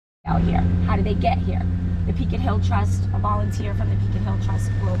out here. How do they get here? The Pekin Hill Trust, a volunteer from the Pekin Hill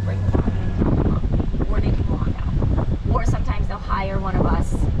Trust will bring them out and drop them off, or they can walk out. Or sometimes they'll hire one of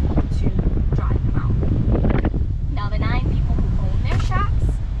us to drive them out. Now the 9 people who own their shacks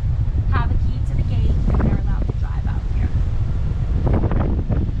have a key to the gate and they're allowed to drive out here.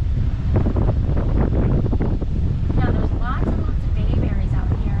 Now there's lots and lots of bayberries out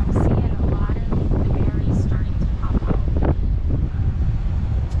here. I'm seeing a lot of the berries starting to pop out.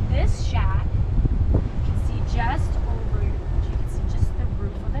 This shack, you can see just over, you can see just the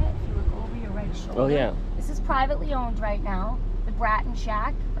roof of it if you look over your right shoulder. Oh yeah. This is privately owned right now, the Bratton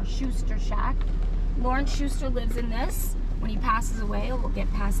Shack, or Schuster Shack. Lawrence Schuster lives in this. When he passes away, it will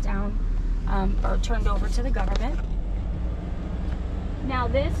get passed down or turned over to the government. Now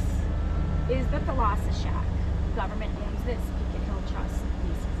this is the Thalassa Shack. The government owns this. Pekin Hill Trust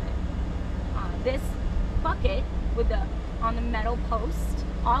leases it. This bucket with the on the metal post,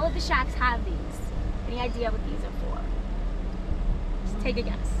 all of the shacks have these. Any idea what these are for? Just take a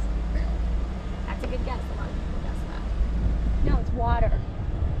guess. That's a good guess. A lot of people guess that. No, it's water.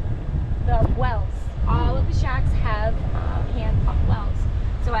 The wells. All of the shacks have hand pump wells.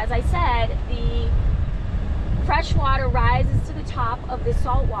 So as I said, the fresh water rises to the top of the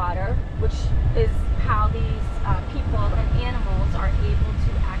salt water, which is how these people and animals are able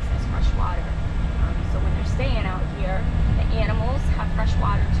to access fresh water. So when they're staying out here, the animals have fresh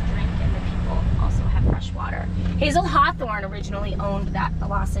water to drink and the people also have fresh water. Hazel Hawthorne originally owned that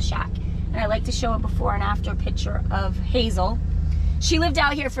Thalassa Shack. And I like to show a before and after picture of Hazel. She lived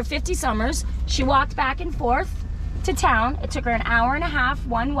out here for 50 summers. She walked back and forth to town. It took her an hour and a half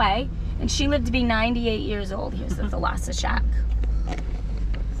one way, and she lived to be 98 years old. Here's the Thalassa Shack.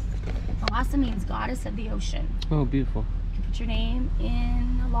 Thalassa means goddess of the ocean. Oh, beautiful. You can put your name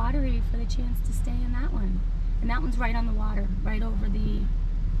in the lottery for the chance to stay in that one. And that one's right on the water, right over the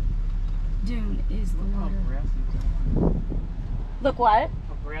dune is the water. Look what?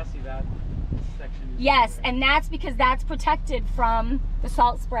 How grassy that section is. Yes, and that's because that's protected from the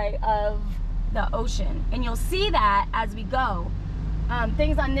salt spray of the ocean. And you'll see that as we go.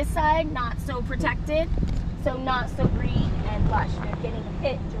 Things on this side, not so protected, so not so green and lush. They're getting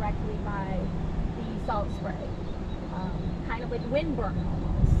hit directly by the salt spray. Kind of like windburn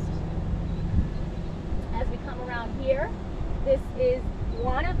almost. As we come around here, this is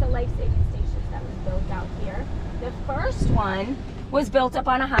one of the life-saving stations that was built out here. The first one was built up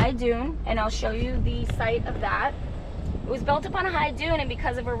on a high dune, and I'll show you the site of that. It was built up on a high dune, and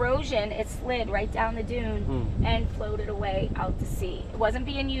because of erosion, it slid right down the dune and floated away out to sea. It wasn't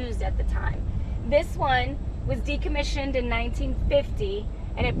being used at the time. This one was decommissioned in 1950,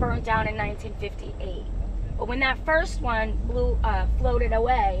 and it burned down in 1958. But when that first one floated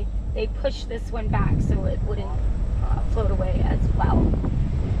away, they pushed this one back so it wouldn't float away as well.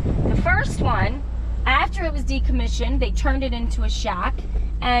 The first one, after it was decommissioned, they turned it into a shack,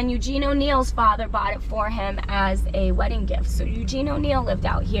 and Eugene O'Neill's father bought it for him as a wedding gift. So Eugene O'Neill lived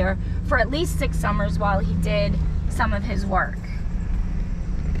out here for at least 6 summers while he did some of his work.